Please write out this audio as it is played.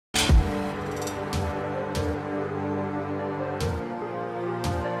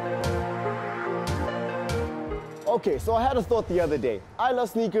Okay, so I had a thought the other day. I love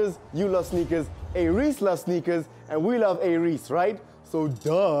sneakers, you love sneakers, A-Reece loves sneakers, and we love A-Reece, right? So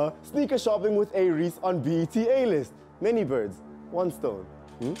duh, sneaker shopping with A-Reece on BET A-List. Many birds, one stone.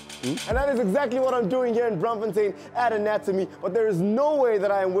 And that is exactly what I'm doing here in Braamfontein at Anatomy, but there is no way that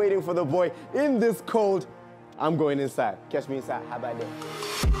I am waiting for the boy in this cold. I'm going inside. Catch me inside. How about that?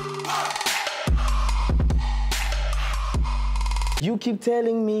 You keep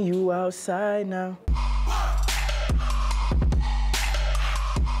telling me you outside now.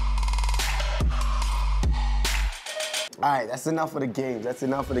 All right, that's enough of the games. That's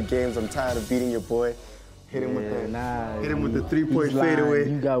enough of the games. I'm tired of beating your boy. Hit him with the hit him with the 3-point fadeaway.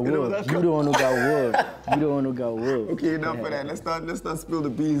 You got whooped. You the one who got whooped. You the one who got whooped. Okay, enough of that. Let's not spill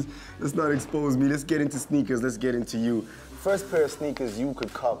the beans. Let's not expose me. Let's get into sneakers. Let's get into you. First pair of sneakers you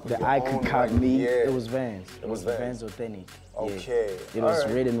could cop. That I could cop me. Yeah. It was Vans. It was Vans. Vans Authentic. Okay. Yeah. It was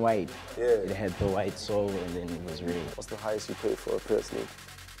red and white. Yeah. It had the white sole and then it was red. What's the highest you paid for a pair of sneakers?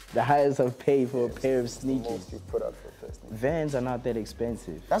 The highest I've paid for a pair of sneakers. The most you put out for a pair of sneakers. Vans are not that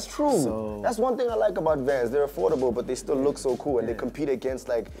expensive. That's true. So, that's one thing I like about Vans. They're affordable, but they still look so cool, and they compete against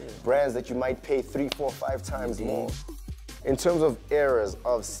like brands that you might pay 3, 4, 5 times more. In terms of eras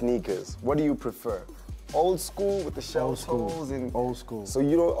of sneakers, what do you prefer? Old school with the shell toes and old school. So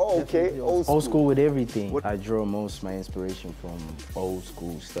you don't. Oh, okay. Old school with everything. I draw most of my inspiration from old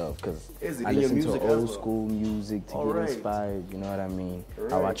school stuff because I listen to old school music to get inspired. You know what I mean?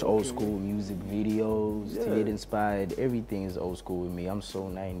 I watch old school music videos to get inspired. Everything is old school with me. I'm so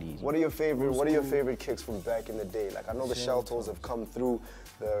 90s. What are your favorite kicks from back in the day? Like I know the shell toes have come through.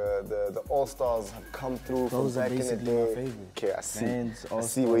 The All Stars have come through from back in the day. My favorite. Okay, I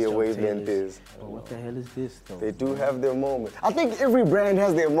see where your wavelength is. But what the hell is this though? They do have their moment. I think every brand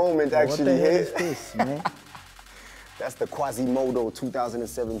has their moment actually. What the hell is this, man? That's the Quasimodo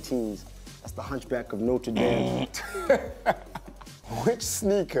 2017s. That's the Hunchback of Notre Dame. Which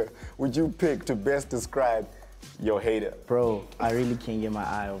sneaker would you pick to best describe your hater? Bro, I really can't get my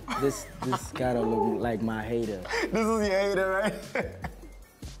eye off. This gotta look like my hater. This is your hater, right?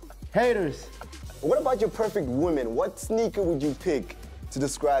 Haters. What about your perfect woman? What sneaker would you pick to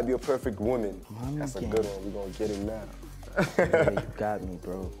describe your perfect woman? That's a good one. We're gonna get him now. Yeah, you got me,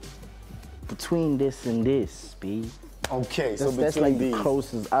 bro. Between this and this, B. Okay, so that's like the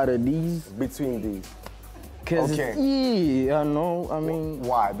closest out of these. Between these. Cause yeah, I know. I mean,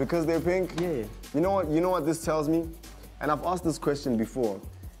 why? Because they're pink? Yeah. You know what? You know what this tells me? And I've asked this question before.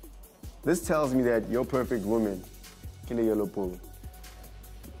 This tells me that your perfect woman, Kile Yellow Polo.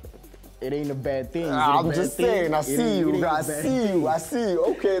 It ain't a bad thing. I'm just saying, I see you.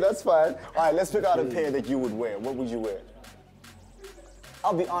 Okay, that's fine. All right, let's pick out a pair that you would wear. What would you wear?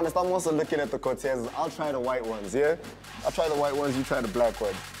 I'll be honest, I'm also looking at the Cortezes. I'll try the white ones, yeah? I'll try the white ones, you try the black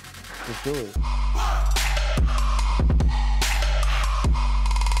ones. Let's do it.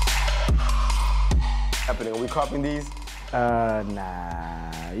 Happening, are we copying these? Nah.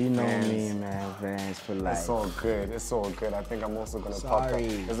 You know me, man. Vans for life. It's all good. It's all good. I think I'm also gonna pop up.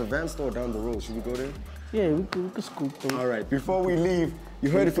 There's a Vans store down the road. Should we go there? Yeah, we could scoop through. All right. Before we leave, you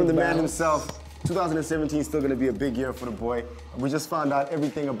heard it from the man himself. 2017 is still gonna be a big year for the boy. We just found out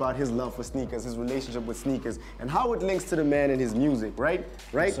everything about his love for sneakers, his relationship with sneakers, and how it links to the man and his music, right?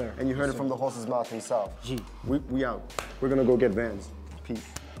 Right? Yes, sir. And you heard it from the horse's mouth himself. G. We out. We're gonna go get Vans. Peace.